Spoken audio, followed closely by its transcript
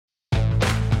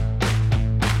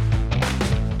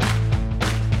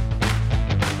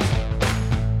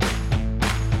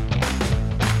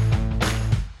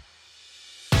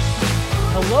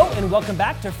welcome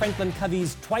back to Franklin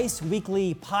Covey's twice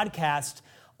weekly podcast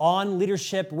on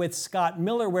leadership with Scott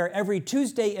Miller, where every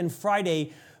Tuesday and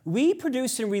Friday we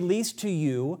produce and release to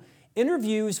you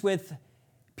interviews with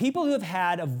people who have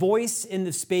had a voice in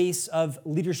the space of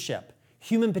leadership,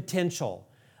 human potential,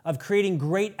 of creating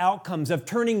great outcomes, of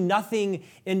turning nothing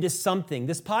into something.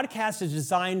 This podcast is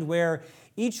designed where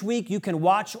each week you can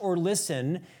watch or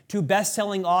listen to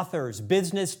best-selling authors,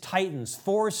 business titans,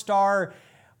 four-star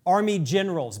Army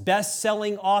generals,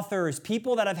 best-selling authors,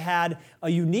 people that have had a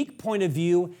unique point of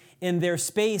view in their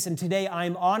space. And today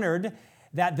I'm honored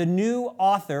that the new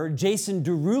author, Jason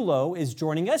Derulo, is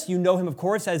joining us. You know him, of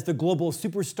course, as the global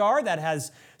superstar that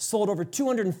has sold over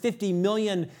 250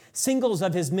 million singles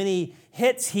of his many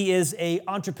hits. He is an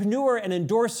entrepreneur, an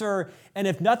endorser, and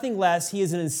if nothing less, he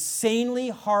is an insanely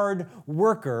hard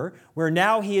worker, where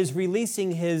now he is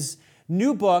releasing his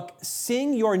new book,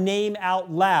 Sing Your Name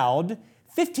Out Loud,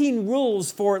 15 Rules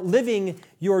for Living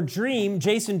Your Dream.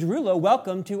 Jason Derulo,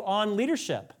 welcome to On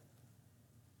Leadership.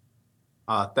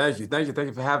 Thank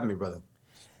you for having me, brother.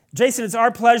 Jason, it's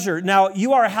our pleasure. Now,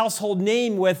 you are a household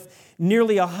name with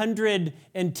nearly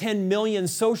 110 million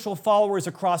social followers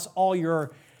across all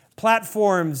your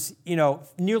platforms,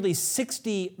 nearly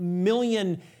 60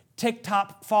 million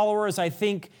TikTok followers. I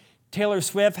think Taylor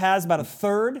Swift has about a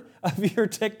third of your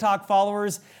TikTok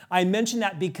followers. I mention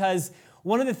that because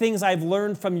one of the things I've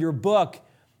learned from your book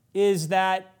is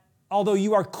that although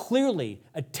you are clearly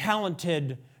a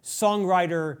talented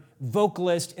songwriter,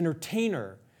 vocalist,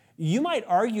 entertainer, you might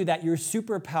argue that your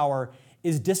superpower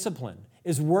is discipline,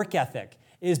 is work ethic,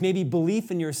 is maybe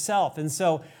belief in yourself. And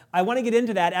so I want to get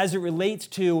into that as it relates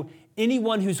to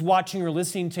anyone who's watching or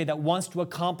listening today that wants to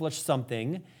accomplish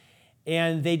something,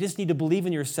 and they just need to believe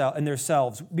in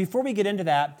themselves. Before we get into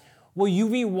that, will you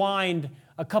rewind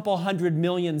a couple 100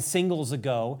 million singles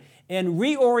ago and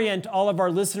reorient all of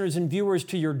our listeners and viewers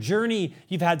to your journey?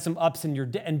 You've had some ups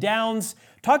and downs.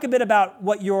 Talk a bit about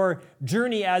what your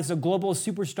journey as a global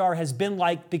superstar has been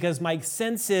like, because my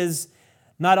sense is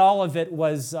not all of it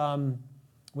was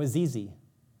easy.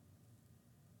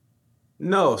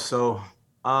 No, so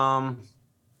I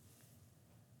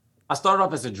started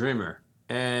off as a dreamer,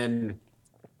 and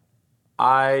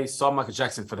I saw Michael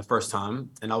Jackson for the first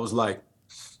time, and I was like,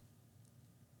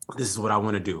 this is what I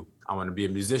want to do. I want to be a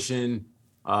musician.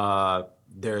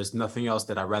 There's nothing else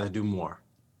that I'd rather do more.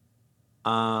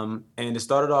 And it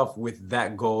started off with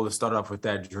that goal. It started off with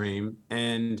that dream.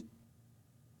 And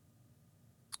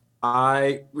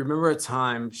I remember a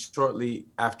time shortly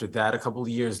after that, a couple of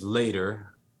years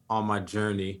later on my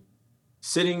journey,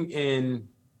 sitting in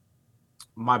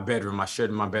my bedroom. I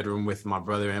shared my bedroom with my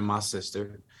brother and my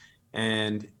sister.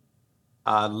 And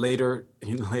later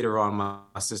on,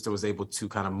 my sister was able to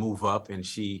kind of move up, and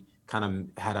she kind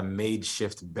of had a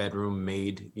makeshift bedroom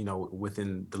made,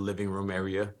 within the living room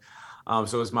area.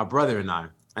 So it was my brother and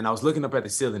I was looking up at the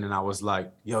ceiling, and I was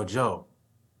like, yo, Joe,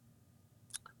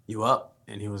 you up?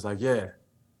 And he was like, yeah.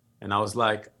 And I was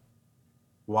like,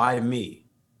 why me?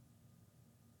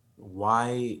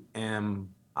 Why am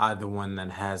I the one that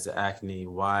has acne?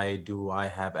 Why do I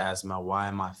have asthma? Why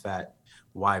am I fat?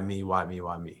 Why me? Why me?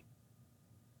 Why me?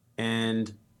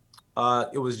 And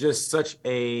it was just such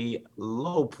a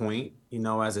low point,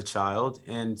 as a child,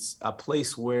 and a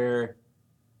place where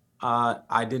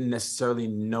I didn't necessarily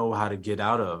know how to get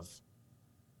out of.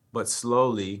 But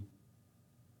slowly,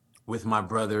 with my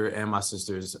brother and my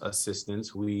sister's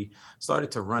assistance, we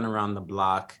started to run around the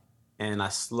block, and I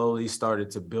slowly started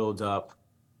to build up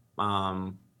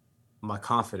my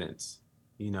confidence.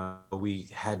 We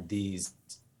had these,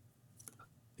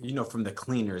 from the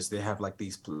cleaners, they have like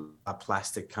these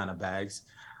plastic kind of bags.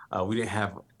 We didn't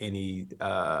have any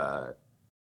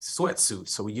sweatsuits,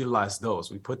 so we utilized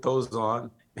those. We put those on,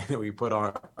 and then we put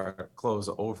our clothes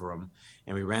over them,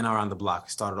 and we ran around the block.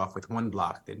 Started off with 1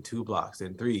 block, then 2 blocks,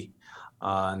 then 3,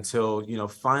 until,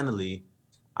 finally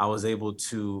I was able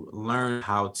to learn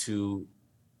how to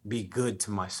be good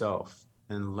to myself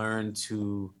and learn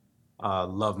to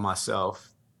love myself.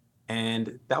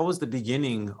 And that was the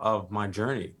beginning of my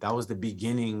journey. That was the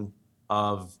beginning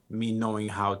of me knowing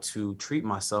how to treat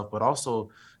myself, but also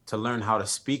to learn how to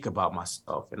speak about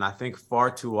myself. And I think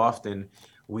far too often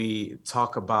we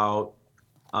talk about,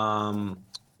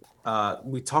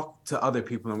 we talk to other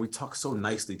people, and we talk so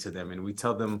nicely to them, and we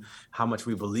tell them how much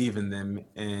we believe in them,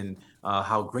 and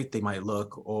how great they might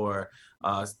look, or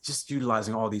just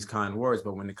utilizing all these kind words.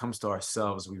 But when it comes to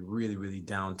ourselves, we really, really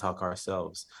down talk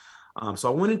ourselves.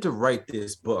 So I wanted to write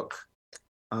this book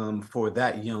for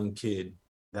that young kid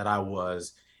that I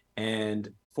was, and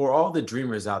for all the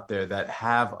dreamers out there that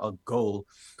have a goal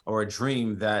or a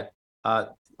dream that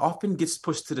often gets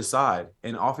pushed to the side,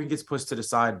 and often gets pushed to the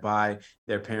side by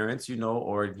their parents,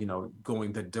 or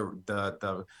going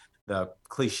the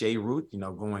cliche route,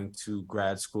 going to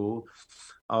grad school,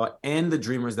 and the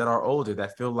dreamers that are older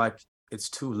that feel like it's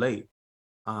too late.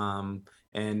 And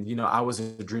I was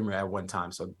a dreamer at one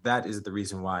time, so that is the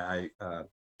reason why I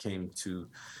came to,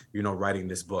 writing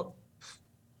this book.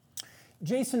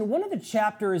 Jason, one of the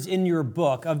chapters in your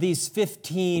book of these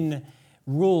 15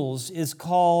 rules is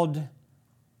called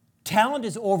Talent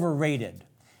is Overrated.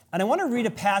 And I want to read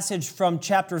a passage from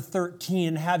chapter 13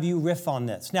 and have you riff on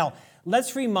this. Now,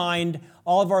 let's remind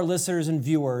all of our listeners and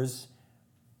viewers,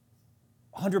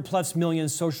 100 plus million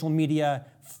social media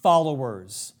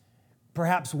followers,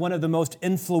 perhaps one of the most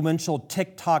influential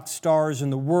TikTok stars in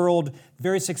the world,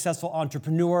 very successful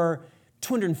entrepreneur,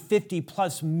 250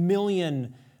 plus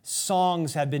million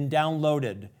songs have been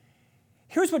downloaded.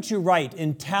 Here's what you write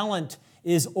in Talent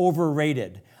is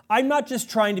Overrated. I'm not just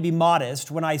trying to be modest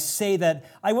when I say that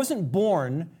I wasn't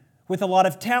born with a lot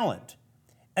of talent.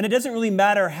 And it doesn't really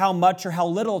matter how much or how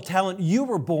little talent you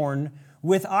were born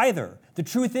with either. The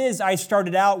truth is, I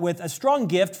started out with a strong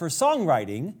gift for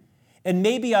songwriting and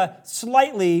maybe a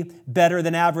slightly better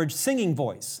than average singing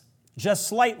voice, just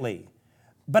slightly.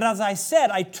 But as I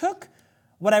said, I took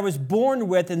what I was born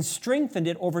with and strengthened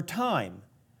it over time.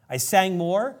 I sang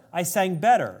more, I sang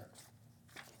better.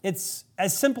 It's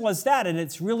as simple as that, and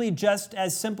it's really just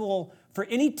as simple for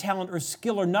any talent or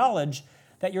skill or knowledge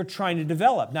that you're trying to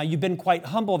develop. Now, you've been quite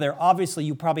humble there. Obviously,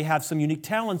 you probably have some unique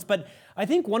talents, but I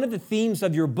think one of the themes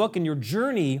of your book and your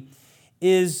journey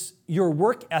is your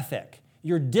work ethic,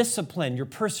 your discipline, your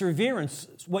perseverance,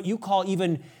 what you call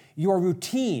even your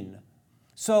routine.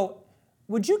 So,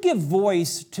 would you give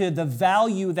voice to the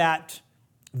value that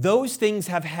those things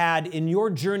have had in your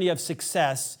journey of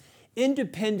success,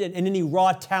 independent in any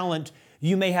raw talent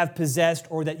you may have possessed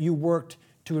or that you worked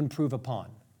to improve upon?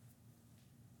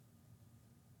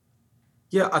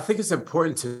 Yeah, I think it's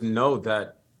important to know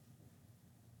that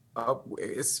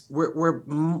we're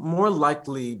more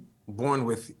likely born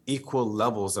with equal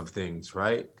levels of things,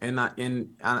 right? And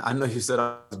I know you said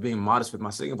I was being modest with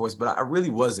my singing voice, but I really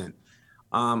wasn't.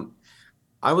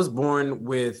 I was born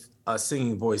with a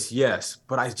singing voice, yes,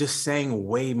 but I just sang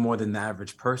way more than the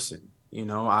average person.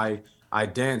 I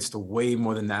danced way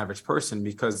more than the average person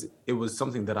because it was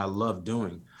something that I loved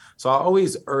doing. So I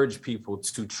always urge people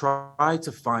to try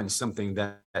to find something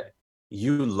that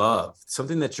you love,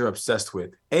 something that you're obsessed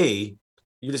with.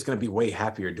 You're just going to be way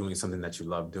happier doing something that you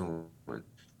love doing.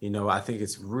 I think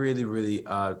it's really, really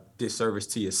a disservice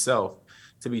to yourself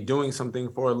to be doing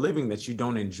something for a living that you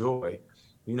don't enjoy.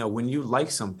 When you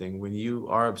like something, when you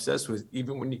are obsessed with,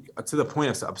 even when you to the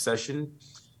point of obsession,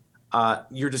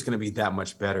 you're just going to be that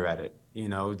much better at it.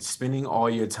 Spending all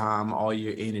your time, all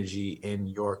your energy in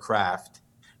your craft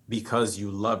because you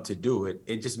love to do it,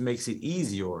 it just makes it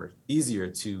easier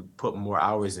to put more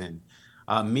hours in.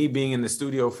 Me being in the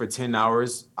studio for 10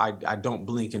 hours, I don't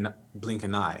blink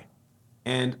an eye.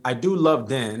 And I do love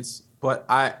dance, but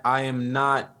I am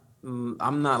not,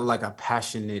 I'm not like a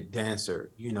passionate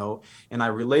dancer, and I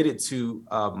relate it to,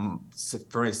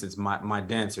 for instance, my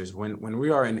dancers, when we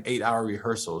are in 8-hour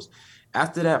rehearsals,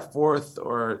 after that fourth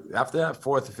or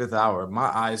fifth hour, my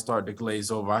eyes start to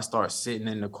glaze over. I start sitting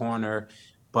in the corner,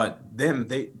 but them,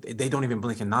 they don't even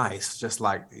blink an eye. It's just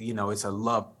like, it's a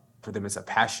love for them. It's a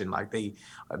passion. Like they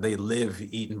live,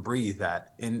 eat, and breathe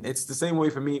that. And it's the same way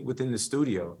for me within the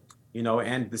studio,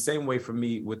 and the same way for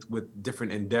me with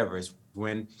different endeavors.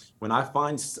 When I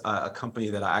find a company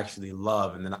that I actually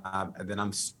love and then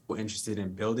I'm so interested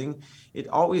in building, it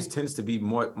always tends to be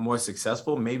more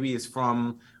successful. Maybe it's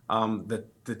from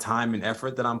the time and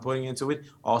effort that I'm putting into it.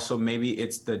 Also, maybe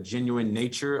it's the genuine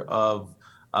nature of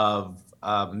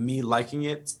me liking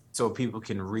it, so people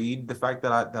can read the fact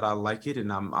that I like it and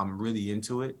I'm really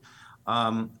into it.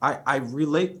 I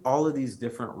relate all of these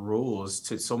different rules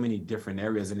to so many different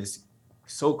areas, and it's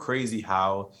so crazy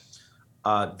how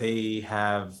they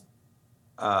have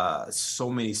so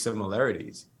many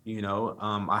similarities.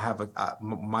 I have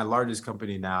my largest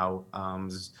company now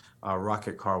is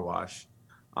Rocket Car Wash,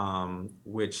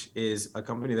 which is a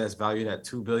company that's valued at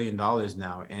 $2 billion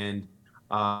now. And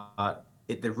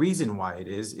the reason why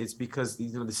it's because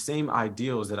the same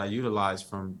ideals that I utilize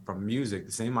from music,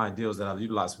 the same ideals that I've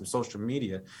utilized from social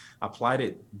media, applied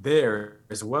it there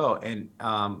as well.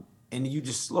 And you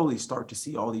just slowly start to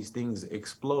see all these things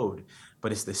explode,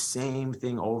 but it's the same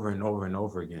thing over and over and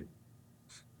over again.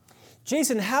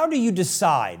 Jason, how do you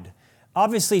decide?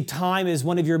 Obviously, time is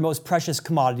one of your most precious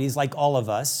commodities, like all of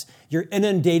us. You're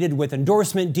inundated with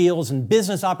endorsement deals and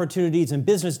business opportunities and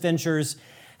business ventures.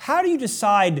 How do you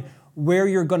decide where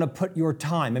you're going to put your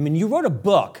time? I mean, you wrote a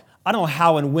book. I don't know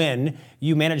how and when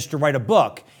you managed to write a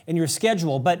book in your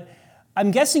schedule, but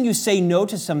I'm guessing you say no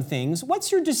to some things.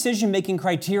 What's your decision-making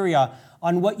criteria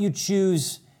on what you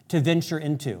choose to venture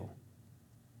into?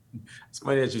 It's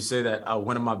funny that you say that.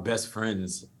 One of my best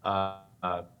friends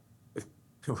was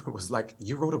like,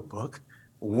 "You wrote a book?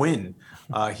 When?"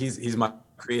 He's my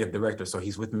creative director, so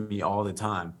he's with me all the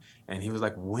time. And he was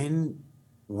like, When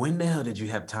the hell did you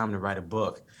have time to write a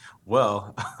book?"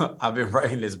 Well, I've been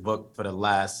writing this book for the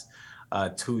last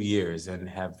 2 years and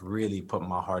have really put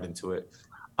my heart into it.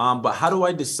 But how do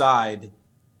I decide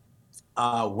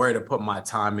where to put my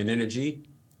time and energy?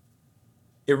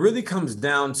 It really comes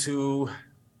down to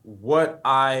what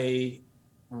I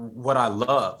what I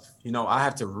love. You know, I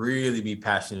have to really be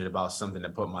passionate about something to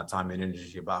put my time and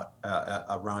energy about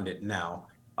around it now.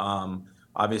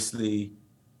 Obviously,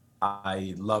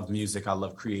 I love music. I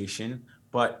love creation.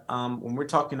 But when we're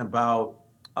talking about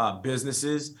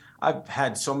businesses, I've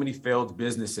had so many failed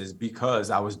businesses because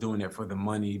I was doing it for the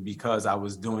money, because I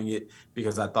was doing it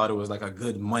because I thought it was like a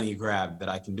good money grab that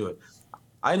I can do it.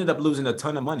 I ended up losing a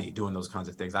ton of money doing those kinds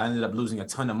of things. I ended up losing a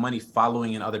ton of money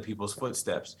following in other people's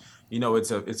footsteps. You know,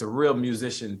 it's a real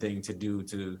musician thing to do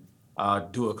a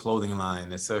clothing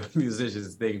line. It's a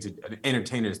musician's thing to an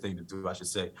entertainer's thing to do, I should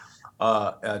say.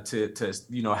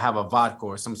 To have a vodka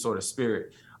or some sort of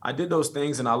spirit. I did those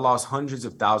things and I lost hundreds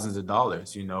of thousands of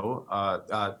dollars. In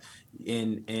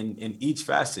each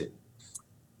facet.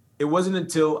 It wasn't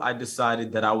until I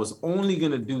decided that I was only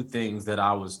going to do things that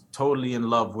I was totally in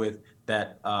love with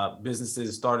that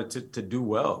businesses started to do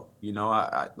well.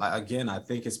 Again, I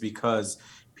think it's because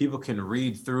people can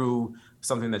read through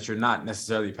something that you're not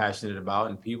necessarily passionate about,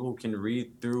 and people can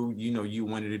read through, you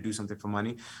wanted to do something for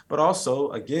money. But also,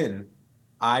 again,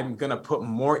 I'm going to put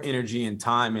more energy and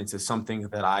time into something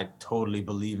that I totally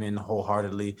believe in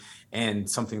wholeheartedly and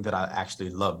something that I actually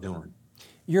love doing.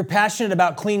 You're passionate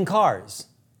about clean cars.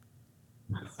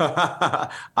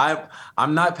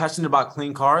 I'm not passionate about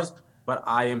clean cars, but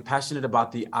I am passionate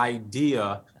about the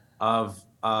idea of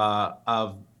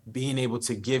being able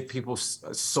to give people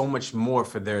so much more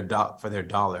for their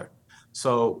dollar.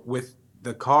 So with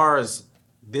the cars,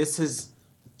 this has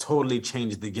totally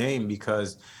changed the game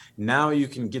because now you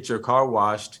can get your car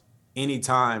washed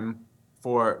anytime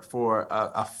for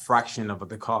a fraction of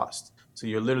the cost. So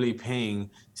you're literally paying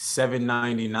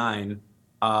 $7.99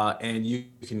 and you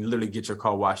can literally get your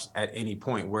car washed at any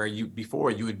point where you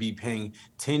would be paying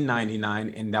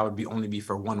 $10.99 and that would be only be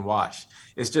for one wash.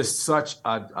 It's just such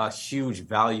a huge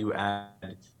value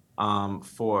add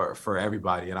for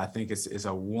everybody, and I think it's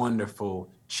a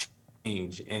wonderful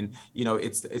change. And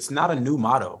it's not a new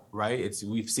motto, right?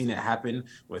 We've seen it happen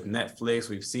with Netflix.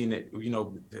 We've seen it,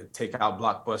 take out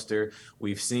Blockbuster.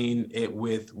 We've seen it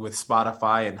with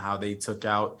Spotify and how they took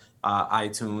out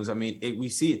iTunes. I mean, we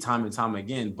see it time and time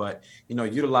again. But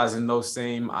utilizing those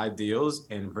same ideals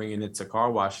and bringing it to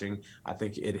car washing, I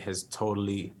think it has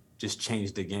totally just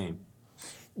changed the game.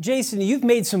 Jason, you've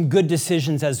made some good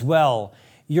decisions as well.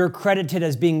 You're credited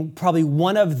as being probably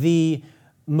one of the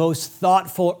most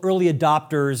thoughtful early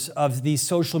adopters of these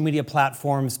social media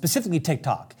platforms, specifically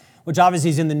TikTok, which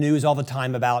obviously is in the news all the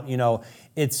time about,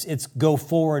 its go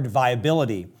forward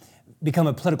viability, become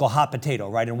a political hot potato,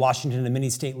 right? In Washington and many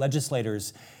state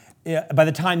legislators. By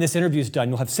the time this interview is done,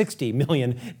 you'll have 60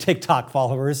 million TikTok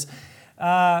followers.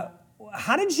 What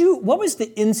was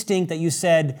the instinct that you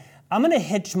said, I'm going to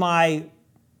hitch my,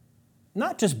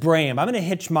 not just brand, I'm going to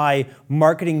hitch my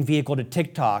marketing vehicle to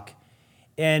TikTok?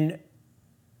 And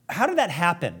how did that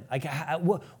happen? Like,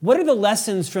 what are the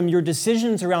lessons from your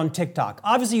decisions around TikTok?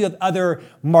 Obviously, you have other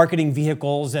marketing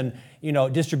vehicles and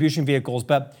distribution vehicles,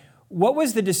 but what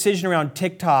was the decision around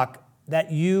TikTok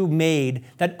that you made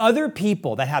that other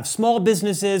people that have small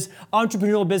businesses,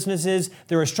 entrepreneurial businesses,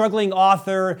 they're a struggling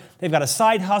author, they've got a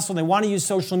side hustle, they want to use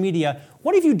social media,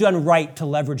 what have you done right to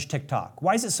leverage TikTok?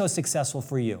 Why is it so successful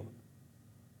for you?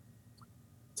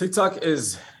 TikTok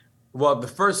is, well, the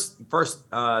first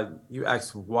you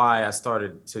asked why I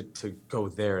started to go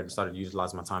there and started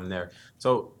utilizing my time there.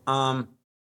 So I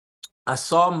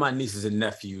saw my nieces and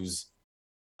nephews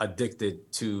addicted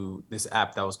to this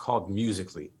app that was called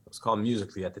Musically. It was called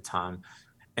Musically at the time.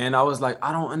 And I was like,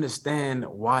 I don't understand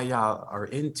why y'all are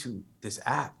into this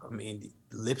app. I mean,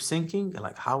 lip syncing,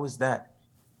 like how is that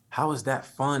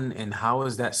fun and how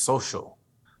is that social?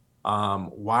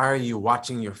 Why are you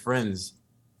watching your friends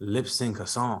lip sync a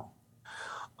song?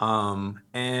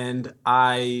 And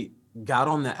I got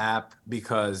on the app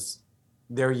because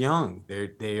they're young.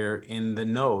 They're in the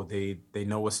know. They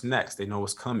know what's next. They know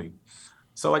what's coming.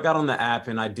 So I got on the app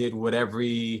and I did what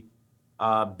every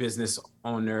business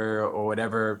owner or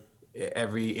whatever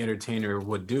every entertainer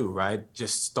would do, right?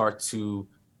 Just start to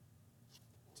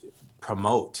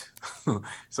promote.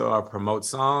 So I promote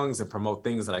songs and promote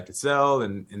things that I could sell,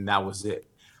 and that was it.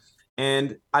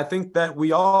 And I think that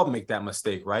we all make that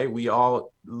mistake, right? We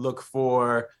all look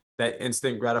for that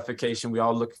instant gratification. We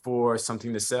all look for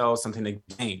something to sell, something to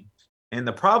gain. And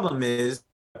the problem is,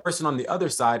 the person on the other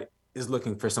side is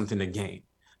looking for something to gain.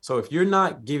 So if you're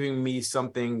not giving me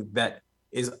something that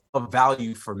is of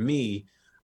value for me,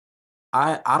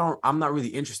 I'm not really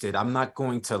interested. I'm not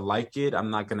going to like it.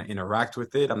 I'm not going to interact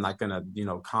with it. I'm not going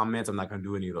to, comment. I'm not going to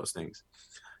do any of those things.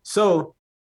 So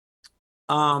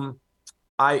um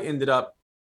I ended up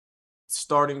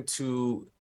starting to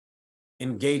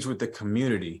engage with the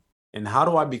community. And how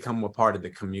do I become a part of the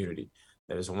community?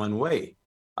 There's one way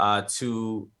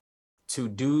to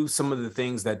do some of the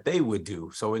things that they would do.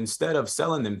 So instead of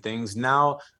selling them things,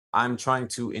 now I'm trying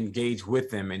to engage with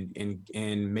them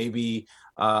and maybe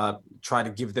try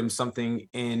to give them something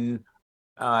in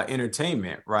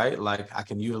entertainment, right? Like I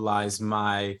can utilize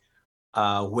my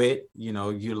wit,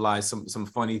 utilize some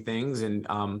funny things and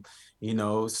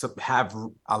have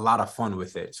a lot of fun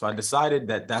with it. So I decided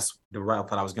that that's the route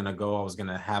that I was going to go. I was going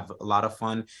to have a lot of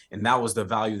fun, and that was the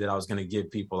value that I was going to give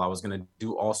people. I was going to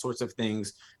do all sorts of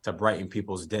things to brighten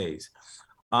people's days.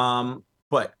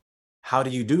 But how do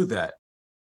you do that?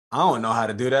 I don't know how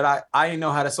to do that. I didn't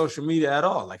know how to social media at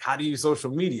all. Like, how do you use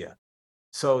social media?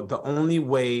 So the only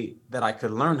way that I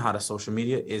could learn how to social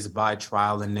media is by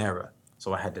trial and error.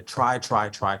 So I had to try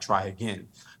again.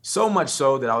 So much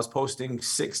so that I was posting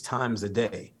 6 times a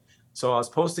day. So I was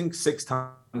posting 6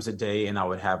 times a day and I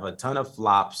would have a ton of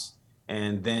flops.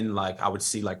 And then like I would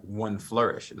see like one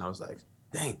flourish. And I was like,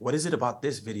 dang, what is it about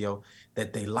this video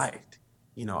that they liked?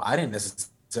 I didn't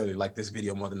necessarily like this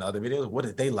video more than the other videos. What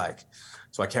did they like?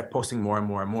 So I kept posting more and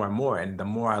more and more and more. And the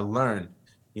more I learned,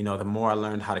 the more I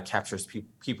learned how to capture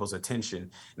people's attention.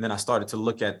 And then I started to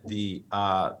look at the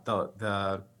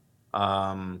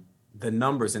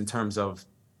numbers in terms of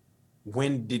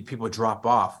when did people drop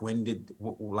off? When did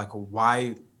like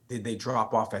why did they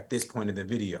drop off at this point in the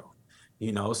video?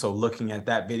 So looking at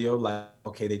that video, like,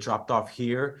 okay, they dropped off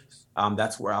here.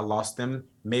 That's where I lost them.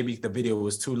 Maybe the video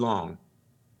was too long,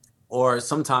 or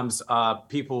sometimes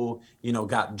people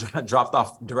got dropped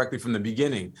off directly from the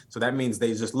beginning, so that means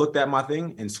they just looked at my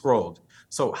thing and scrolled.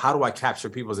 So how do I capture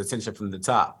people's attention from the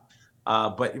top?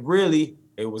 But really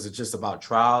it was just about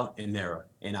trial and error,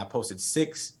 and I posted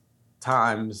 6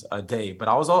 times a day. But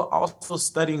I was also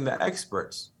studying the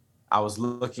experts. I was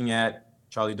looking at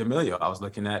Charlie D'Amelio. I was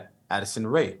looking at Addison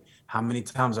Rae. How many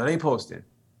times are they posting?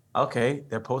 Okay,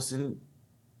 they're posting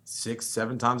 6,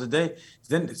 7 times a day.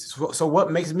 Then so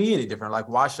what makes me any different? Like,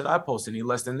 why should I post any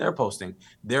less than they're posting?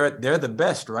 They're the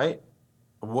best, right?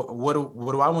 What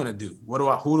do I want to do?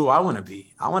 Who do I want to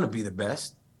be? I want to be the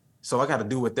best. So I got to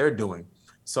do what they're doing.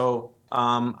 So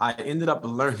I ended up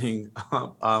learning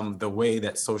the way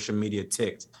that social media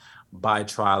ticked by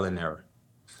trial and error.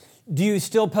 Do you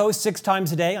still post 6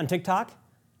 times a day on TikTok?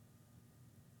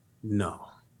 No.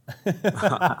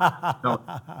 No,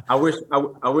 I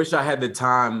wish I had the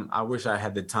time. I wish I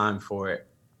had the time for it,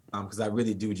 because I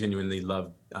really do genuinely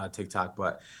love TikTok,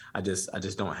 but I just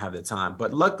don't have the time.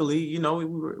 But luckily,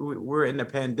 we're in the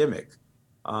pandemic,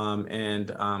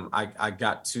 and I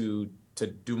got to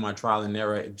do my trial and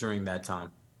error during that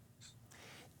time.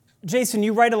 Jason,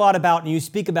 you write a lot about and you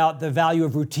speak about the value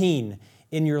of routine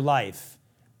in your life.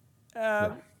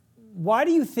 Yeah. Why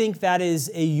do you think that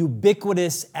is a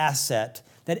ubiquitous asset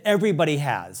that everybody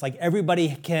has? Like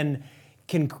everybody can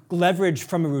leverage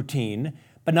from a routine,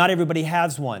 but not everybody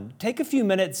has one. Take a few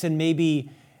minutes and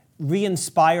maybe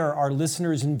re-inspire our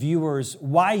listeners and viewers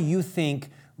why you think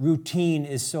routine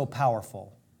is so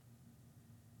powerful.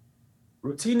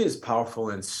 Routine is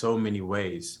powerful in so many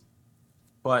ways,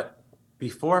 but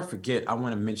before I forget, I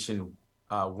want to mention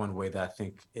one way that I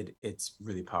think it's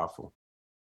really powerful.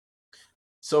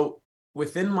 So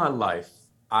within my life,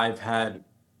 I've had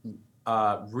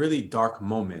really dark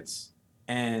moments.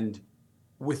 And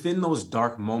within those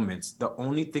dark moments, the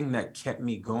only thing that kept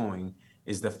me going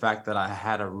is the fact that I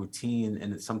had a routine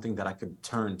and it's something that I could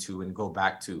turn to and go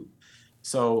back to.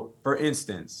 So, for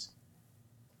instance,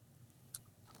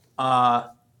 uh,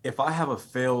 if I have a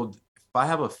failed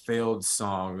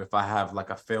song, if I have like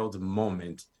a failed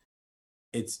moment,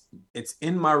 it's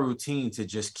in my routine to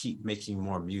just keep making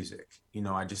more music.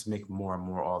 I just make more and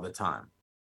more all the time.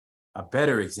 A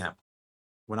better example,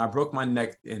 when I broke my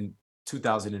neck in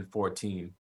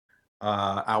 2014,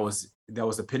 that was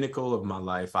the pinnacle of my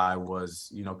life. I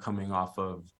was, coming off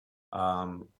of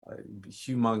a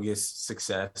humongous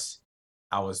success.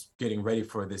 I was getting ready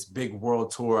for this big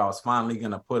world tour. I was finally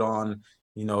gonna put on,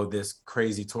 this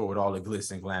crazy tour with all the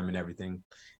glitz and glam and everything.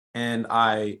 And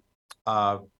I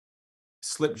uh,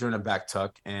 slipped during a back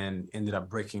tuck and ended up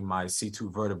breaking my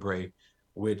C2 vertebrae,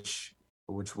 which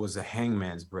which was a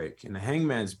hangman's break. And the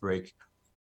hangman's break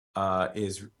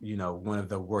is, one of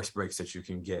the worst breaks that you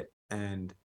can get.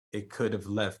 And it could have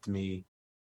left me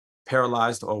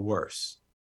paralyzed or worse.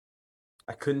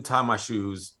 I couldn't tie my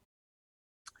shoes,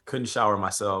 couldn't shower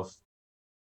myself,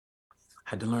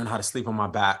 had to learn how to sleep on my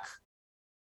back.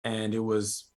 And it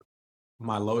was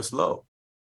my lowest low.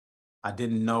 I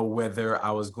didn't know whether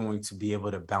I was going to be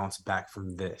able to bounce back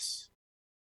from this.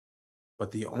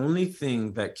 But the only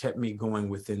thing that kept me going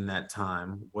within that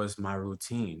time was my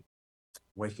routine.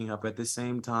 Waking up at the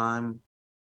same time,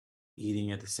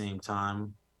 eating at the same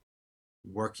time,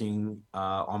 working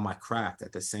on my craft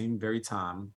at the same very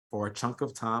time for a chunk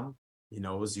of time. It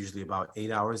was usually about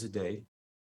 8 hours a day.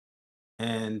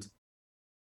 And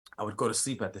I would go to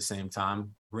sleep at the same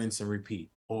time, rinse and repeat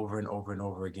over and over and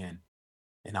over again.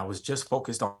 And I was just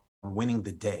focused on winning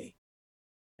the day.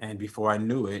 And before I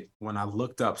knew it, when I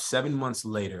looked up 7 months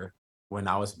later, when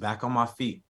I was back on my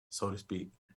feet, so to speak,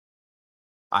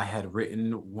 I had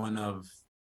written one of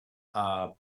uh,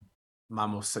 my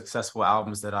most successful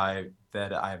albums that I've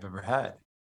ever had.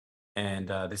 And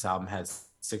this album had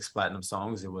 6 platinum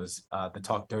songs. It was the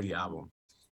Talk Dirty album.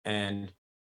 And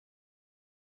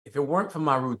if it weren't for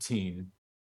my routine,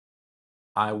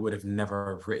 I would have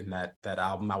never have written that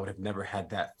album. I would have never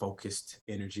had that focused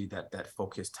energy, that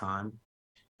focused time.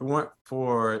 If it weren't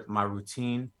for my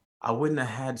routine, I wouldn't have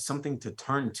had something to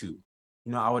turn to.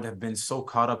 I would have been so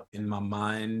caught up in my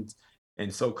mind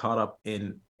and so caught up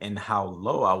in how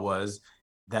low I was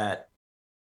that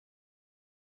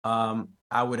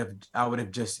I would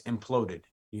have just imploded.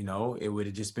 It would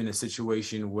have just been a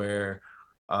situation where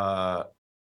uh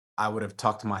I would have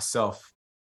talked myself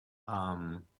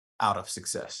um out of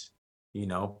success,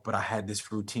 but I had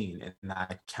this routine and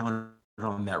I counted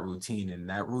on that routine, and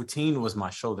that routine was my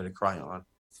shoulder to cry on.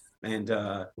 And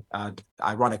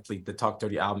ironically, the Talk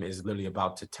Dirty album is literally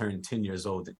about to turn 10 years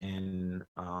old in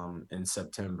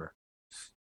September.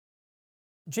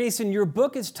 Jason, your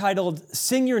book is titled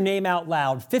Sing Your Name Out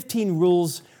Loud, 15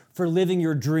 Rules for Living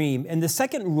Your Dream. And the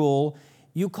second rule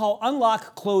you call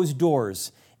Unlock Closed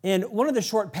Doors. And one of the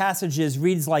short passages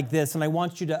reads like this, and I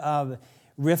want you to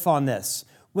riff on this.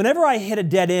 Whenever I hit a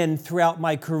dead end throughout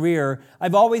my career,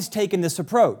 I've always taken this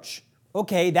approach.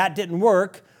 Okay, that didn't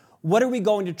work. What are we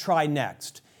going to try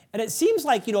next? And it seems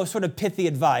like, sort of pithy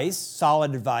advice,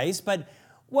 solid advice, but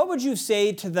what would you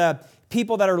say to the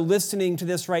people that are listening to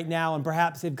this right now and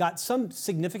perhaps they've got some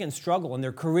significant struggle in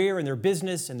their career, in their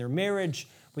business, in their marriage,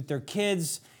 with their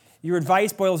kids? Your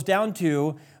advice boils down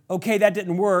to, okay, that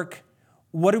didn't work.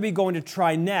 What are we going to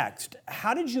try next?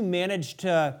 How did you manage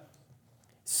to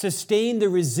sustain the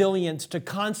resilience to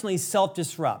constantly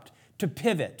self-disrupt, to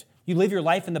pivot? You live your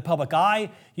life in the public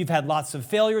eye. You've had lots of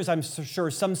failures. I'm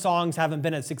sure some songs haven't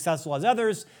been as successful as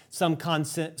others. Some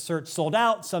concerts sold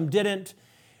out, some didn't.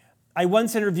 I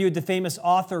once interviewed the famous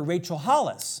author Rachel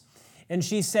Hollis, and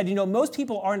she said, most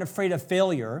people aren't afraid of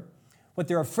failure. What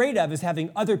they're afraid of is having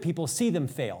other people see them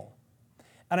fail.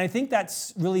 And I think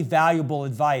that's really valuable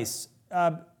advice.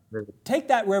 Take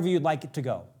that wherever you'd like it to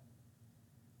go.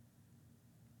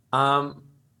 Um,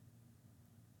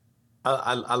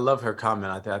 I love her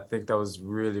comment. I think that was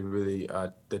really, really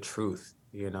the truth,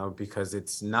 because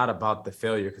it's not about the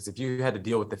failure. Because if you had to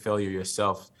deal with the failure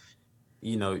yourself,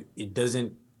 it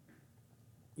doesn't,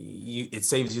 it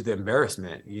saves you the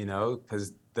embarrassment,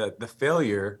 because the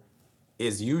failure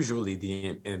is usually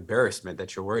the embarrassment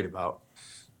that you're worried about.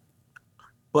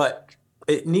 But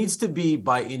it needs to be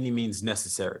by any means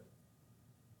necessary.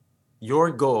 Your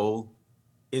goal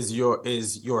is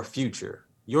your future.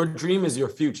 Your dream is your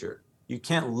future. You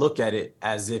can't look at it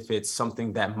as if it's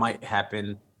something that might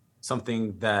happen,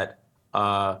 something that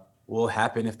will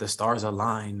happen if the stars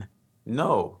align.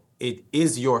 No, it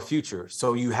is your future.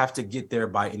 So you have to get there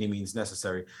by any means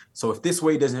necessary. So if this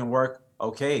way doesn't work,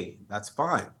 okay, that's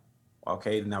fine.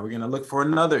 Okay, now we're gonna look for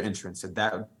another entrance. If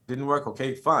that didn't work,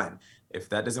 okay, fine. If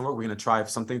that doesn't work, we're gonna try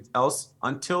something else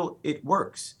until it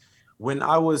works. When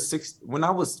I was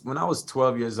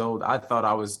 12 years old, I thought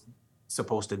I was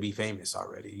supposed to be famous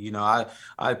already. I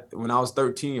when I was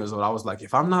 13 years old, I was like,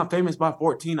 if I'm not famous by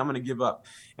 14, I'm gonna give up.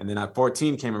 And then at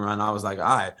 14 came around, I was like, all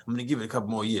right, I'm gonna give it a couple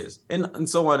more years, and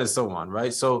so on and so on,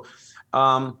 right?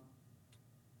 Um,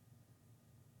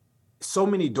 so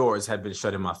many doors had been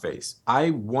shut in my face.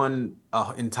 I won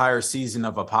an entire season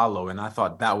of Apollo, and I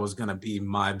thought that was gonna be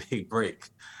my big break.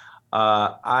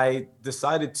 I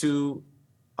decided to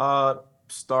uh,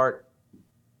 start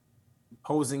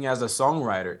posing as a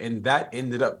songwriter, and that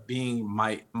ended up being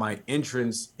my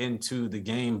entrance into the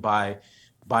game by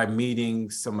meeting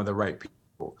some of the right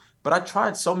people. But I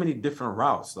tried so many different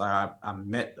routes. Like I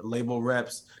met label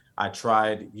reps. I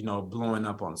tried, blowing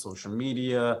up on social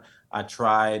media. I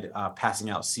tried passing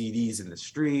out CDs in the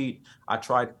street. I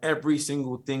tried every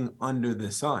single thing under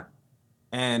the sun.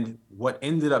 And what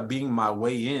ended up being my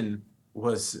way in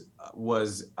was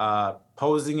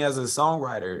posing as a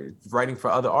songwriter, writing for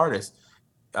other artists.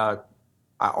 Uh,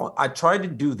 I tried to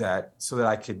do that so that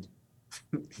I could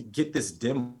get this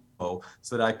demo,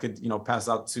 so that I could, pass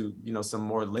out to, some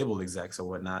more label execs or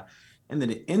whatnot. And then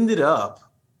it ended up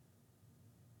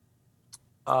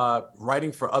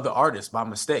writing for other artists by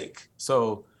mistake.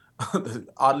 So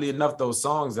oddly enough, those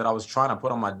songs that I was trying to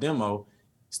put on my demo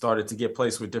started to get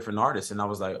placed with different artists. And I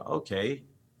was like, okay,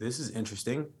 this is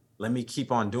interesting. Let me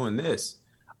keep on doing this.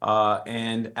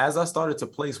 And as I started to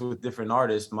place with different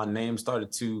artists, my name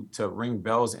started to ring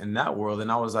bells in that world.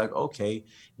 And I was like, okay,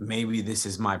 maybe this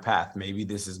is my path. Maybe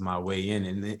this is my way in.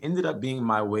 And it ended up being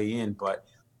my way in. But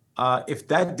if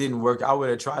that didn't work, I would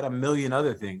have tried a million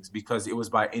other things because it was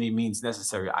by any means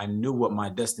necessary. I knew what my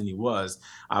destiny was.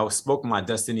 I spoke my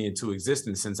destiny into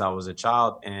existence since I was a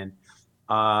child, and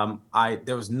I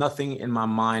there was nothing in my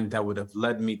mind that would have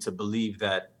led me to believe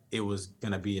that it was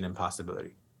going to be an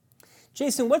impossibility.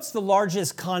 Jason, what's the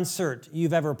largest concert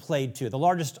you've ever played to, the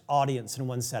largest audience in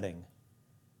one setting?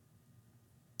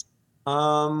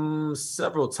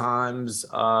 Several times,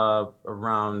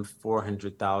 around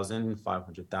 400,000,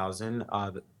 500,000.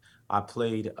 I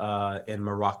played in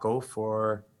Morocco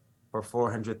for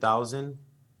 400,000.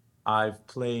 I've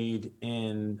played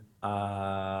in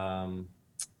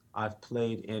I've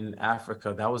played in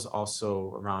Africa. That was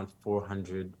also around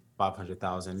 400,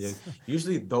 500,000. Yeah,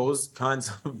 usually those kinds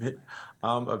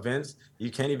of events,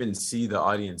 you can't even see the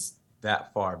audience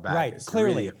that far back. Right, It's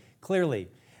really clearly.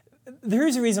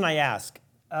 Here's the reason I ask.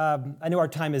 I know our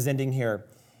time is ending here.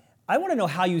 I want to know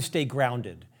how you stay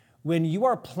grounded when you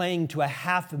are playing to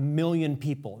 500,000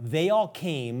 people. They all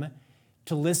came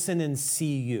to listen and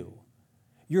see you.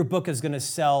 Your book is going to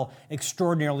sell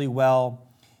extraordinarily well.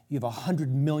 You have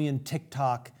 100 million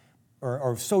TikTok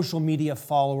or social media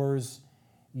followers.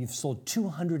 You've sold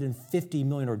 250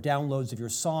 million or downloads of your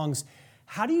songs.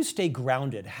 How do you stay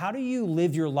grounded? How do you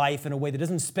live your life in a way that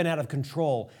doesn't spin out of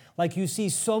control? Like you see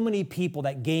so many people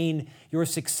that gain your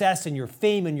success and your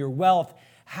fame and your wealth.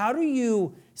 How do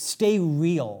you stay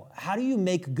real? How do you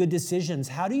make good decisions?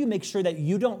 How do you make sure that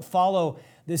you don't follow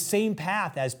the same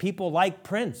path as people like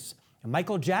Prince and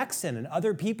Michael Jackson and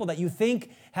other people that you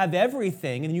think have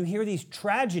everything, and you hear these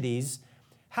tragedies?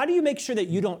 How do you make sure that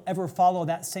you don't ever follow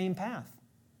that same path?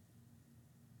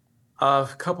 a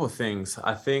couple of things.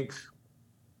 I think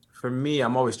for me,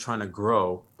 I'm always trying to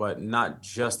grow, but not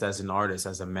just as an artist,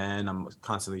 as a man. I'm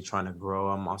constantly trying to grow.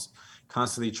 I'm also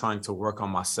constantly trying to work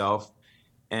on myself.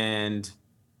 And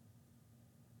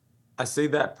I say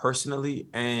that personally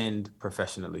and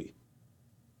professionally.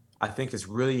 I think it's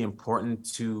really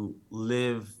important to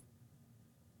live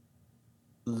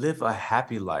a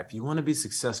happy life. You want to be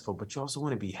successful, but you also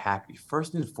want to be happy.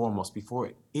 First and foremost,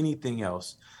 before anything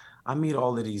else, I meet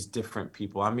all of these different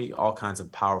people. I meet all kinds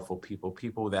of powerful people,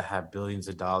 people that have billions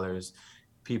of dollars,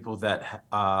 people that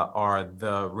are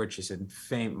the richest and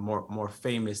more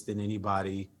famous than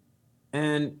anybody.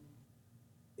 And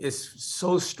it's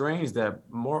so strange that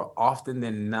more often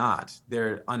than not,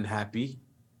 they're unhappy,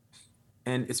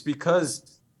 and it's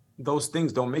because those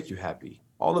things don't make you happy.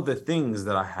 All of the things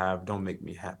that I have don't make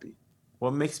me happy.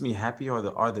 What makes me happy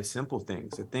are the simple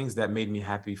things, the things that made me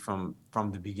happy from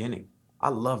the beginning. I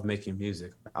love making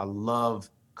music. I love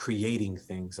creating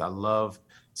things. I love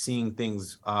seeing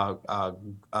things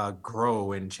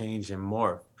grow and change and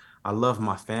morph. I love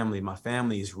my family. My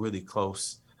family is really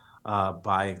close,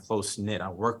 by and close knit. I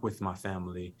work with my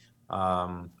family.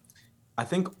 Um, I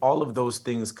think all of those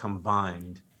things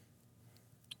combined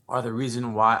are the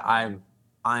reason why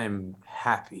I'm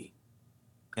happy.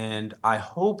 And I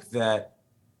hope that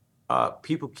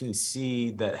people can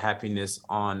see that happiness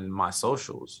on my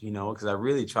socials, because I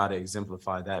really try to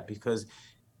exemplify that, because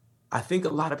I think a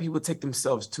lot of people take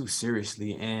themselves too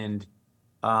seriously, and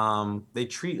they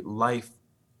treat life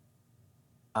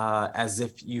as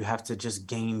if you have to just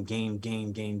gain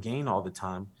all the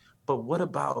time. But what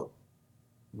about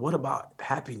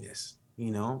happiness?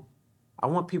 I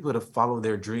want people to follow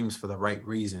their dreams for the right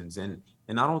reasons, and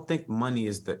I don't think money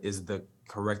is the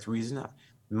correct reason.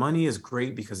 Money is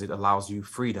great because it allows you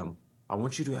freedom. I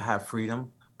want you to have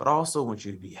freedom, but I also want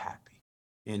you to be happy,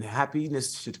 and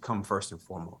happiness should come first and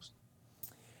foremost.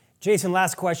 Jason,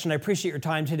 last question. I appreciate your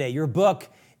time today. Your book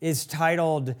is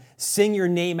titled Sing Your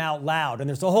Name Out Loud. And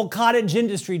there's a whole cottage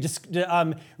industry just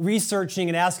researching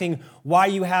and asking why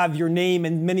you have your name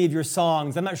in many of your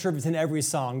songs. I'm not sure if it's in every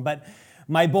song, but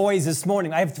my boys this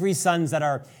morning, I have 3 sons that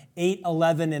are 8,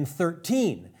 11, and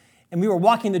 13. And we were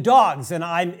walking the dogs, and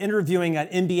I'm interviewing an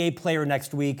NBA player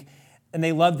next week, and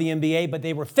they love the NBA, but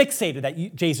they were fixated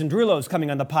that Jason Derulo is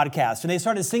coming on the podcast. And they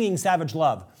started singing Savage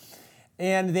Love.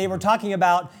 And they were talking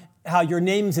about how your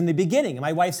name's in the beginning. And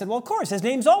my wife said, well, of course, his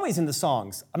name's always in the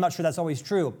songs. I'm not sure that's always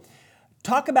true.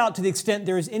 Talk about, to the extent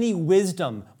there is any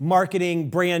wisdom, marketing,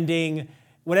 branding,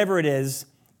 whatever it is,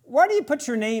 why do you put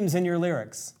your names in your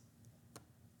lyrics?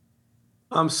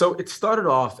 So it started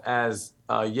off as,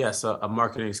 yes, a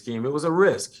marketing scheme. It was a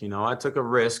risk. I took a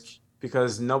risk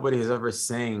because nobody has ever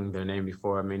sang their name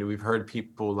before. I mean, we've heard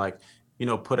people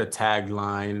put a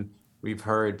tagline. We've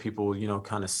heard people,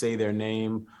 kind of say their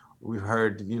name. We've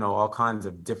heard, all kinds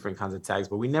of different kinds of tags,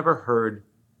 but we never heard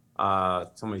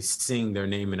somebody sing their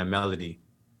name in a melody.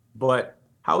 But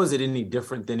how is it any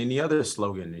different than any other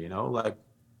slogan, like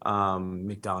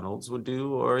McDonald's would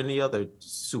do or any other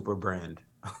super brand?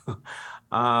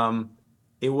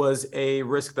 It was a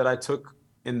risk that I took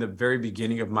in the very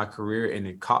beginning of my career, and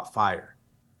it caught fire.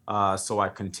 So I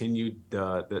continued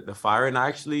the fire, and I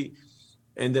actually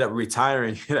ended up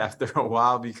retiring it after a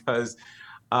while because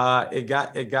it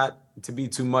got to be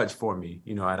too much for me,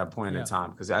 at a point in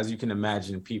time. Because as you can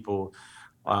imagine, people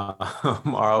are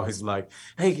always like,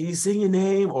 "Hey, can you sing your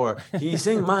name?" or "Can you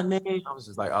sing my name?" I was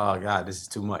just like, "Oh God, this is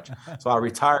too much." So I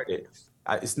retired it.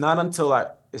 It's not until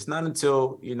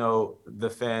the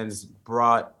fans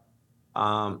brought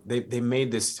they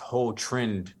made this whole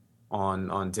trend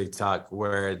on TikTok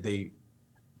where they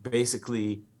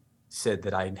basically said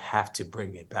that I have to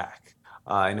bring it back.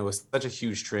 And it was such a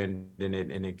huge trend, and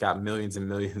it got millions and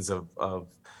millions of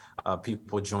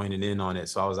people joining in on it.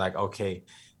 So I was like, okay,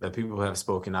 the people have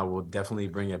spoken. I will definitely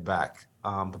bring it back.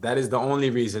 But that is the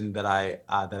only reason that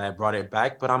I brought it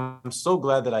back. But I'm so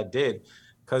glad that I did,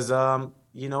 because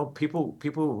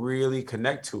people really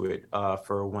connect to it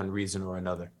for one reason or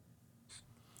another.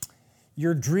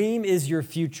 Your dream is your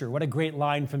future. What a great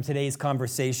line from today's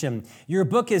conversation. Your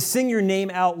book is Sing Your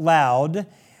Name Out Loud.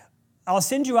 I'll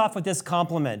send you off with this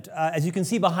compliment. As you can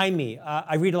see behind me,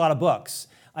 I read a lot of books.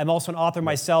 I'm also an author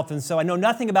myself, and so I know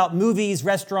nothing about movies,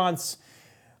 restaurants,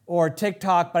 or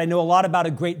TikTok, but I know a lot about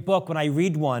a great book when I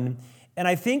read one. And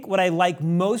I think what I like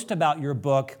most about your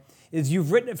book is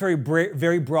you've written it for a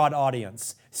very broad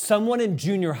audience. Someone in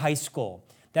junior high school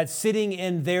that's sitting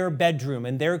in their bedroom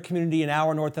in their community an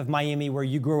hour north of Miami where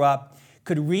you grew up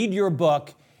could read your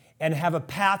book and have a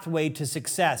pathway to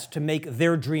success to make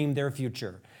their dream their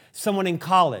future. Someone in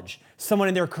college, someone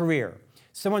in their career,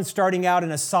 someone starting out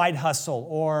in a side hustle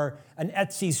or an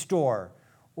Etsy store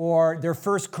or their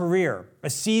first career, a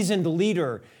seasoned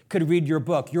leader could read your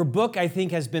book. Your book, I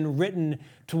think, has been written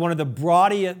to one of the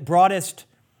broadest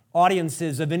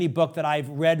audiences of any book that I've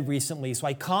read recently. So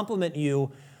I compliment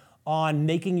you on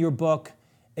making your book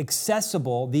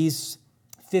accessible, these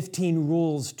 15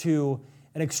 rules, to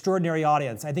an extraordinary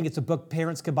audience. I think it's a book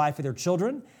parents could buy for their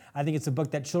children. I think it's a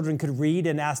book that children could read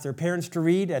and ask their parents to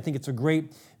read. I think it's a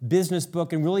great business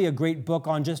book and really a great book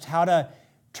on just how to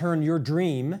turn your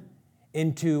dream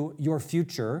into your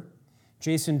future.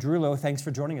 Jason Derulo, thanks for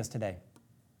joining us today.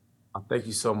 Thank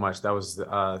you so much. That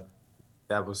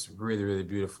was really, really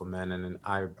beautiful, man. And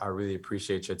I really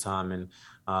appreciate your time. And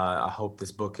I hope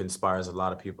this book inspires a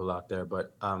lot of people out there.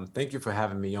 But thank you for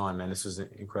having me on, man. This was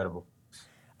incredible.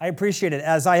 I appreciate it.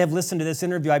 As I have listened to this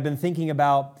interview, I've been thinking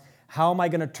about how am I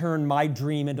going to turn my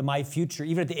dream into my future,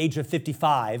 even at the age of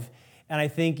 55. And I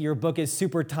think your book is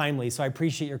super timely. So I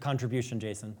appreciate your contribution,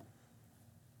 Jason.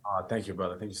 Thank you,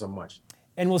 brother. Thank you so much.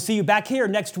 And we'll see you back here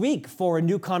next week for a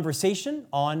new conversation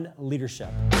on leadership.